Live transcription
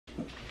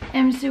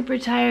am super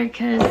tired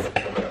because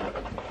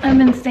I've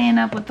been staying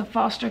up with the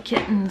foster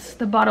kittens,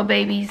 the bottle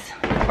babies,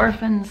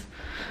 orphans.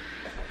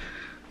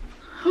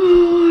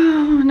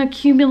 An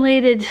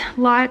accumulated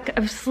lack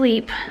of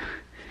sleep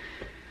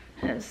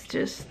has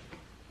just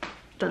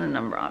done a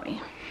number on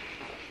me.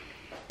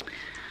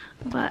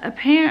 But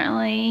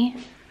apparently,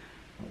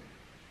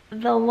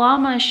 the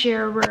llama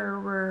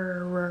shearer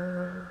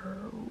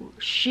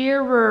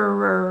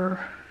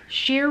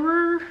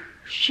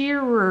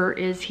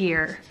is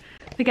here.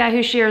 The guy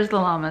who shears the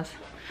llamas.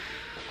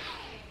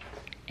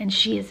 And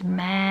she is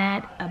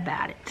mad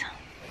about it.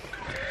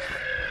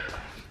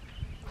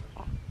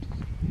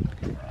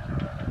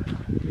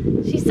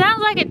 She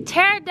sounds like a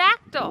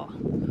pterodactyl.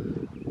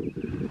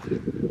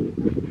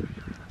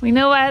 We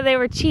know why they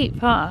were cheap,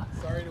 huh?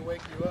 Sorry to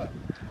wake you up.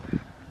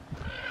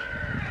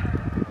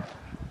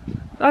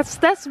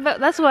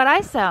 That's what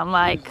I sound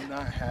like. She's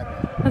not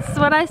happy. That's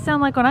what I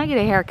sound like when I get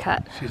a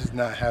haircut. She's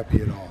not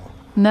happy at all.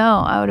 No,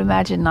 I would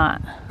imagine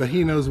not. But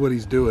he knows what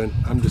he's doing.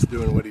 I'm just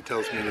doing what he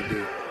tells me to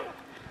do.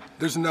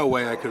 There's no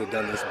way I could have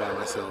done this by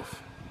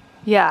myself.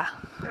 Yeah,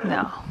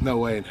 no. No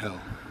way in hell.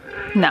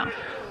 No.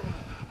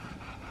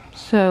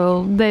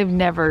 So they've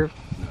never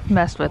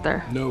messed with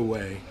her. No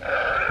way.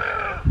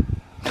 I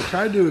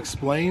tried to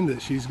explain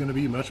that she's going to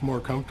be much more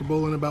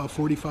comfortable in about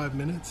 45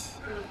 minutes,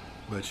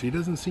 but she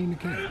doesn't seem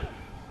to care.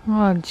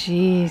 Oh,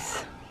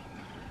 jeez.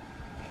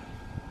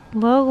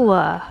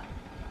 Lola.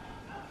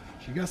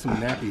 She got some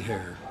nappy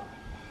hair.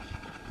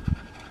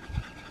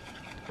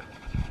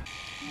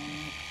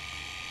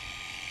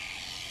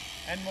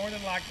 And more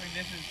than likely,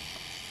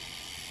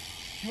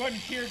 she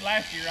wasn't sheared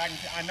last year.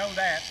 I know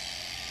that.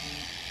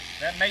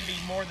 That may be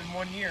more than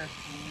 1 year,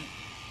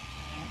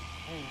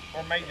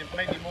 or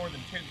maybe more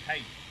than 2.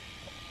 Hey.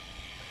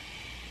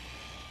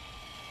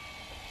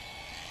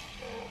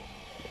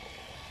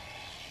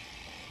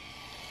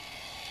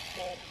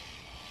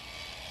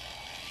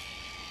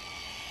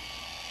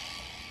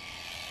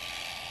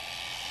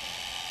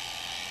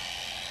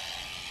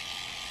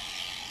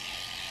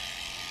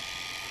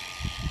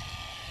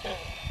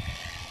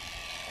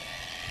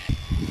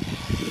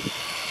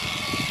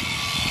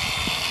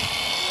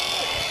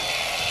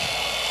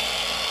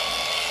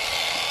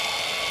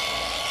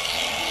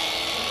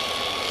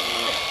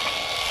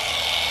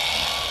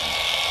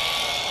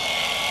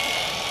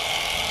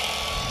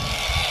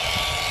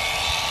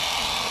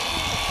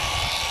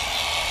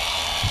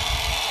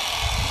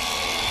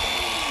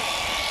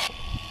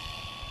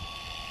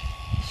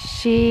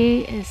 She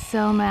is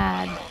so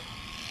mad.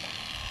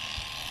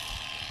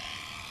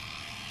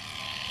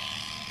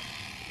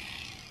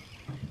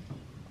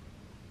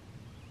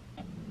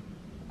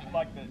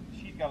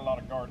 She's got a lot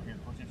of guard here.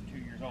 Of course, it's 2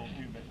 years old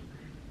too. But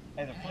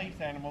as a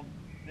fleece animal,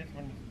 this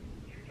one's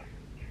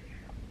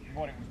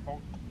what it was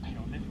for. You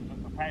know, this was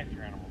a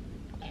pasture animal.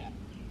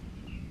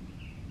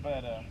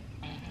 But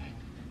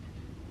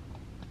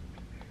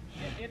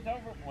it's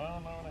over.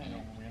 Well, no, it ain't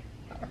over with.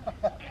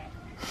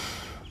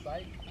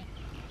 Psych.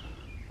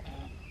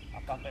 I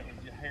thought that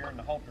was your hair in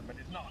the halter, but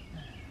it's not.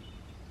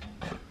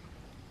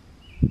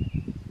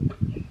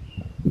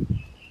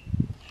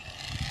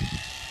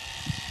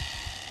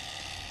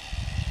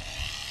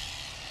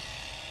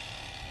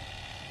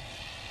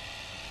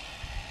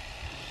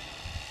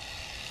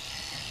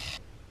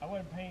 I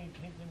wasn't paying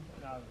attention,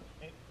 and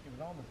it was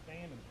on the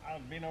stand, and I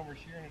was bent over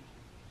shearing its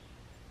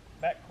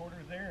back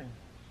quarters there, and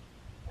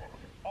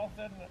all of a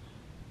sudden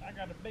I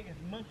got the biggest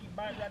monkey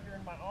bite right there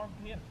in my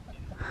armpit.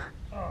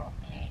 Oh.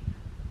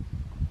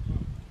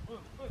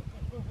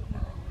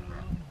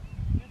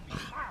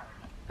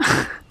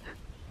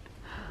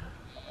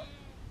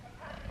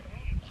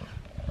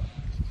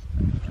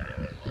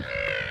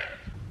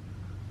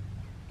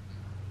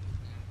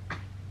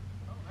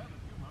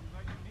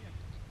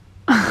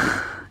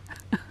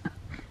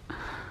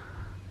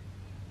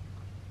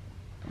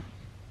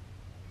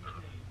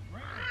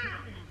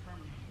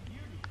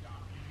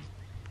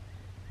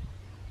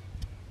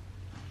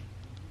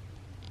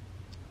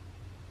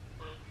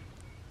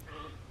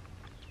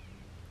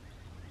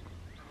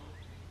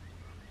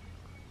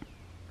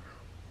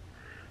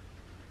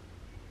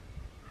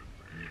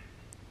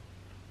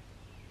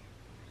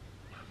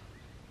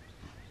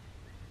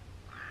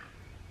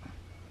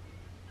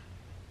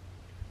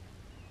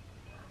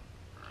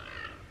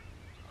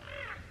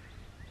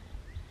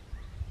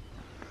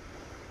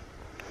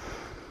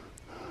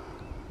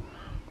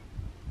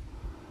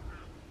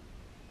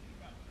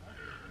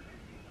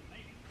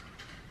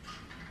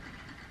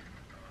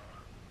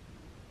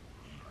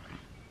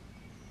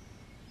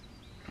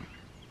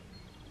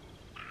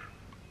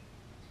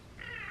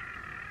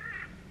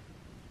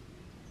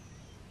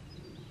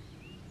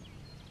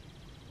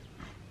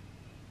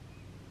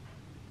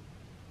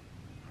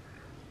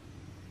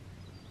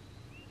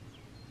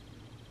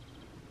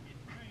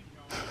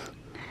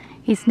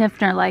 He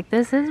sniffed her like,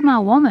 this is my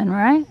woman,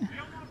 right?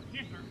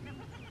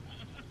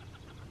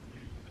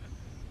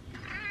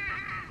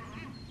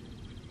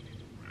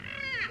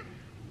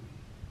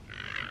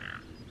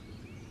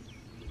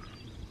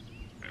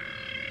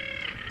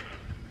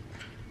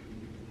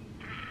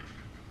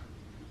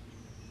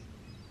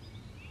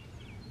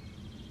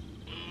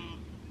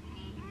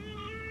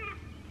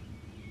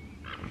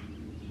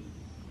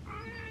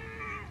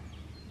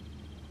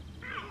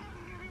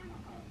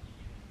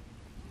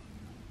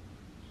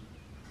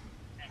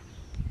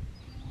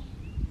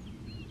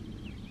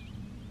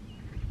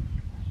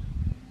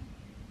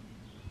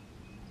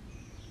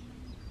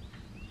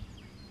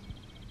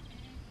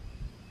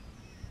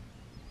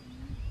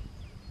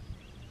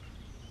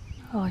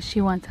 Oh,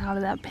 she wants out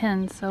of that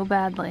pen so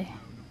badly.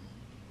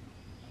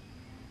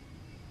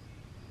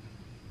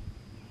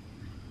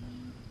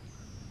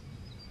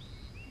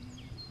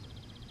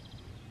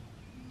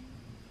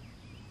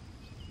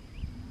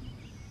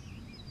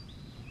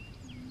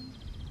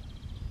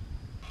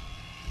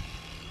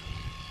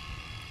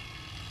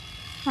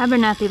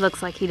 Abernathy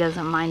looks like he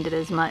doesn't mind it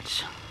as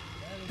much.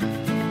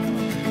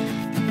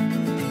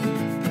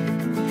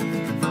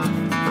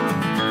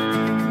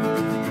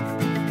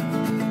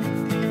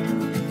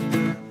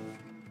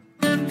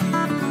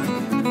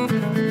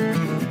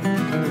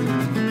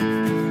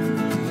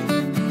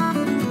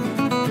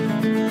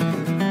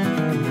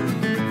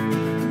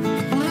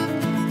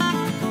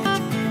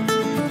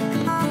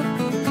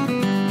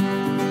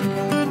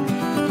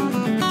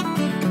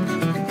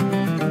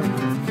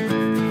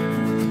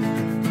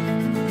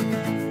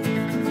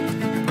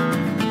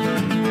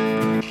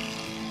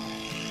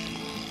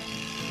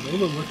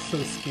 Lola looks so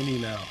skinny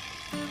now.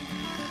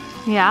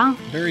 Yeah?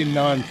 Very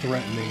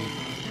non-threatening.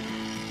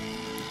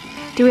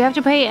 Do we have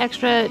to pay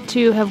extra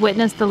to have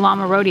witnessed the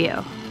llama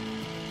rodeo?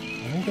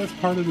 I think that's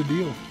part of the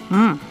deal.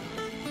 Hmm.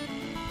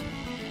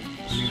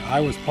 I mean, I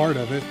was part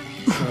of it,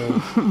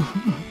 so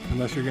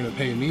unless you're gonna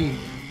pay me,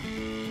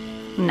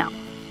 No.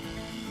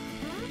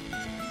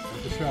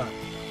 worth a shot.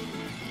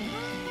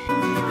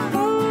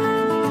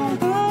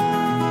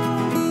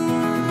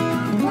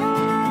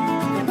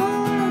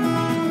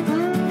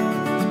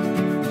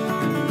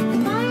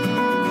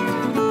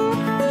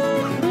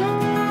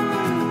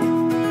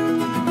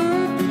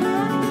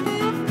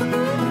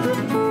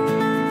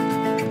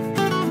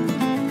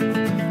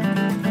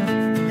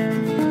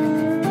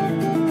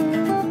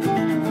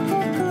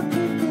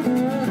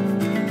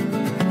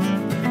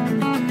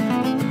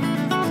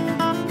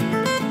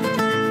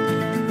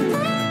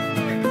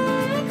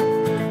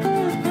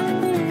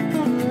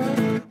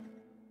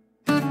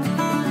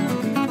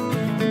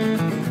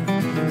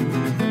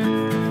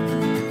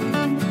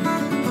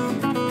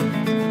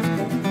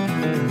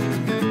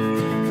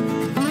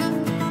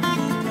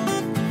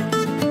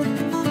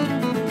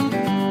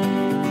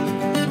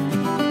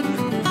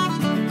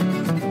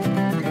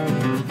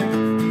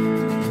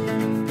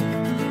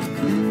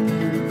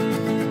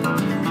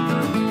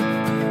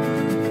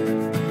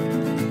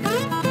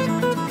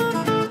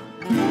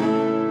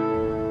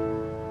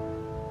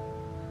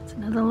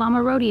 The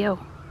llama rodeo.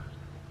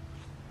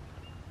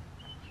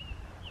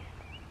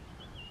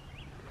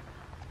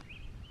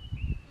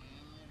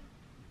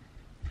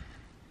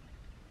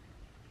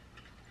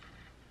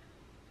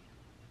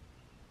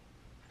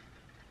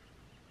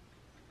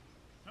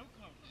 So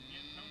close, I'm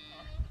getting so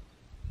far.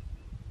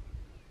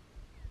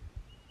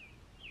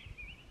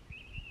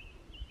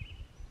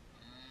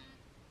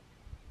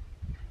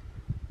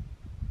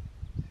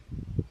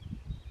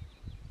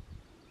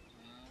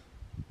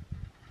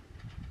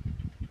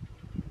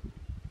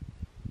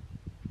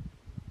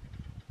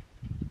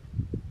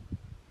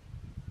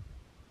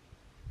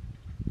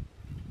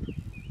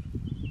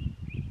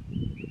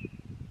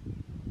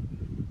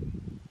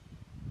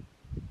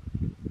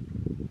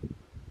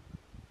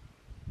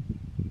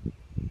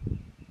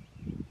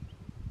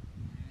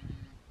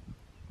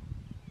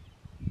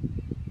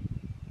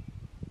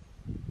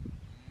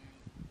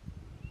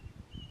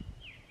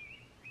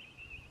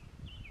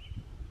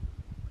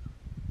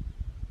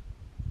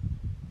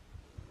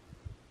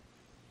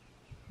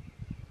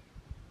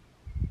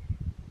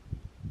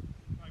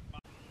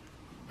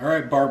 All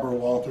right, Barbara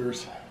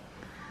Walters.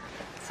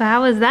 So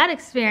how was that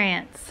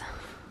experience?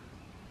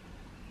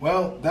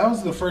 Well, that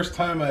was the first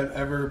time I've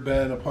ever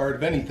been a part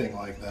of anything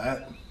like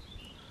that.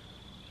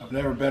 I've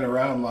never been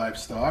around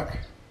livestock.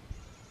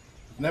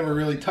 I've never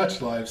really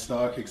touched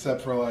livestock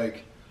except for,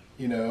 like,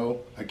 you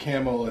know, a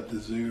camel at the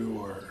zoo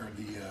or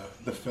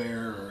the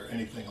fair or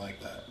anything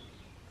like that.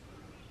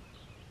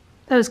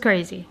 That was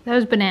crazy. That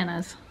was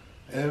bananas.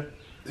 It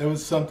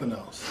was something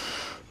else.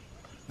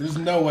 There's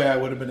no way I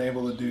would have been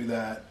able to do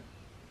that,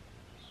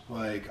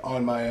 like,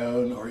 on my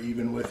own or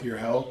even with your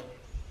help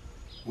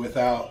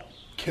without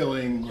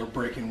killing or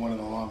breaking one of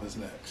the llama's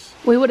necks.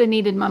 We would have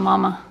needed my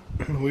mama.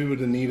 We would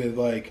have needed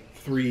like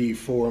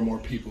 3-4 more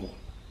people.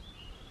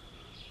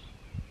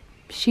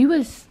 She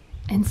was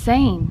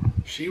insane.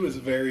 She was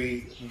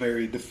very,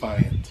 very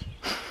defiant.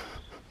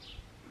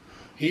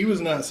 He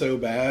was not so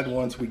bad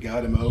once we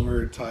got him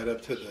over, tied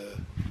up to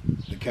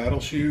the cattle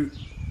chute,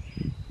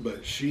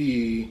 but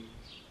she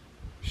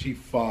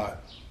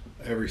fought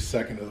every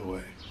second of the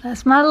way.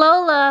 That's my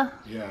Lola.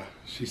 Yeah,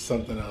 she's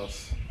something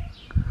else.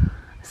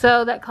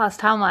 So that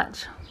cost how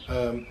much?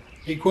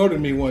 He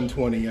quoted me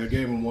 120. I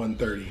gave him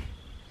 130,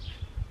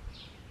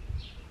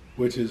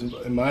 which is,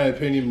 in my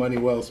opinion, money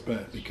well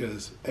spent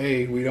because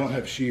A, we don't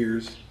have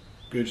shears.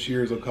 Good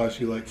shears will cost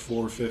you like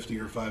 $450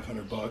 or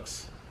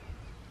 $500.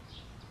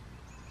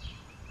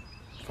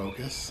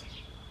 Focus.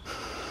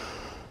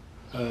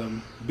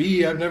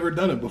 B, I've never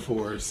done it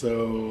before,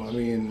 so I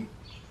mean,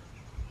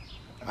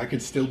 I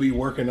could still be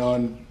working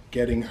on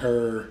getting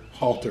her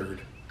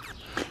haltered.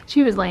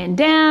 She was laying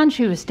down,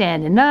 she was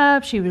standing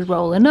up, she was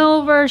rolling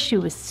over, she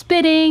was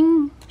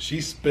spitting.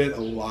 She spit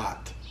a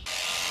lot.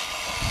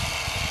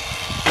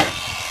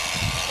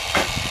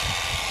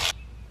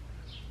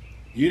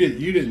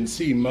 You didn't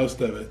see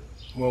most of it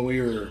when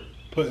we were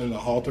putting the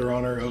halter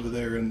on her over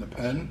there in the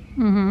pen.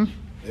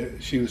 Mm-hmm.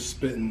 She was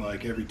spitting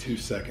like every 2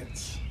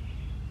 seconds.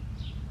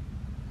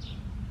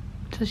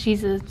 So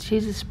she's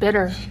a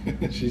spitter.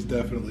 She's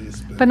definitely a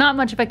spitter. But not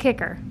much of a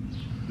kicker.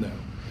 No.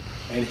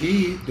 And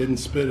he didn't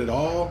spit at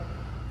all.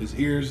 His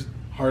ears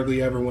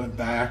hardly ever went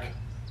back.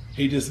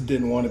 He just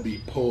didn't want to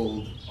be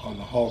pulled on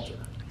the halter.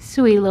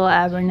 Sweet little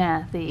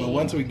Abernathy. But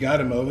once we got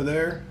him over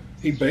there,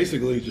 he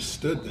basically just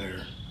stood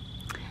there.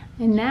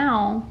 And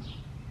now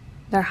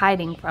they're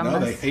hiding from us. Now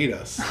they hate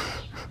us.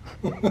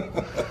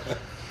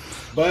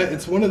 But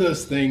it's one of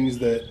those things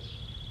that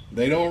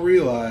they don't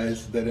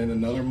realize that in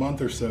another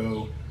month or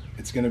so,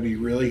 it's going to be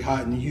really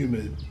hot and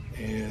humid,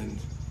 and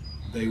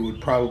they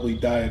would probably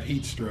die of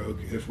heat stroke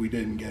if we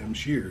didn't get them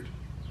sheared.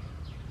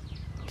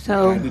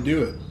 So We had to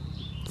do it.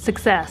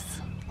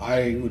 success.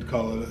 I would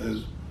call it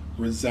a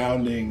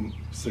resounding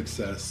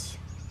success.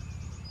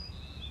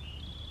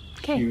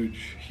 Okay.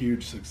 Huge,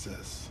 huge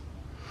success.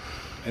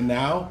 And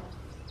now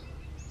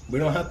we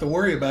don't have to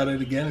worry about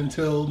it again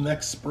until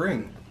next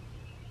spring.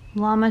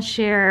 Llama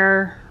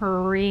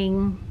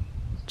sharing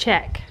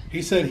check.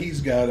 He said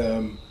he's got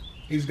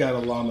a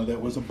llama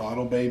that was a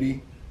bottle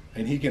baby,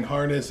 and he can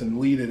harness and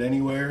lead it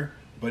anywhere,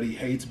 but he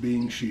hates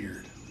being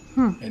sheared.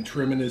 And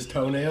trimming his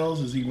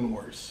toenails is even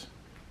worse.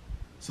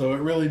 So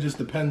it really just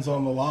depends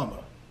on the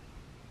llama.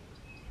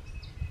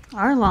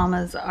 Our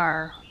llamas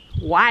are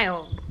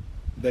wild.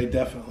 They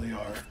definitely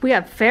are. We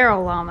have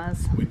feral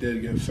llamas. We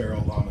did get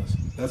feral llamas.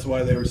 That's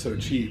why they were so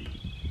cheap.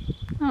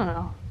 I don't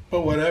know.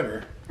 But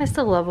whatever. I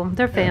still love them.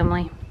 They're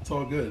family. It's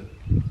all good.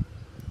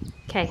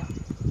 Okay.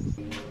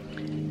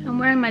 I'm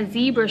wearing my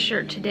zebra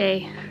shirt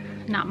today,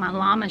 not my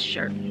llama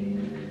shirt.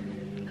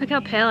 Look how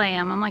pale I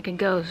am. I'm like a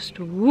ghost.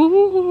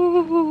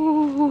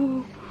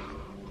 Woo!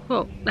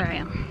 Oh, there I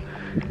am.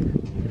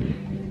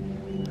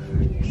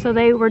 So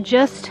they were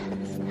just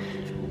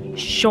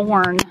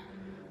shorn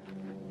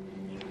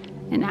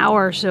an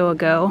hour or so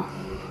ago.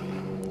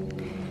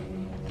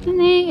 And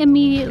they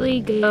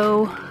immediately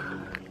go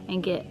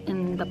and get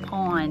in the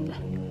pond.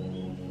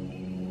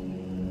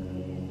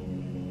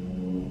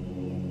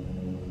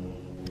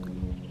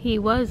 He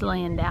was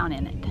laying down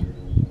in it.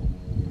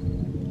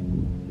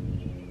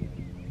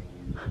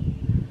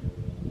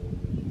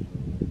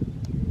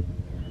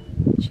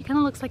 She kind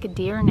of looks like a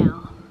deer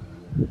now.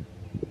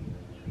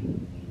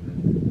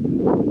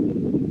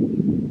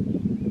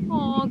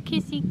 Oh,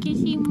 kissy,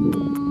 kissy.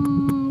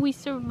 We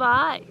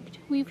survived.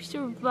 We've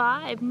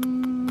survived.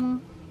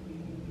 Aren't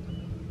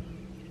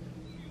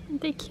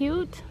they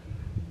cute?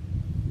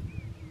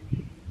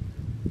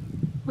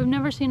 We've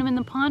never seen them in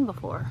the pond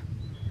before.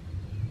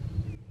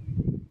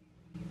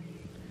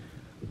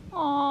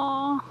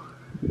 Aw,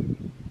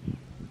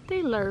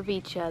 they love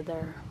each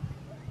other.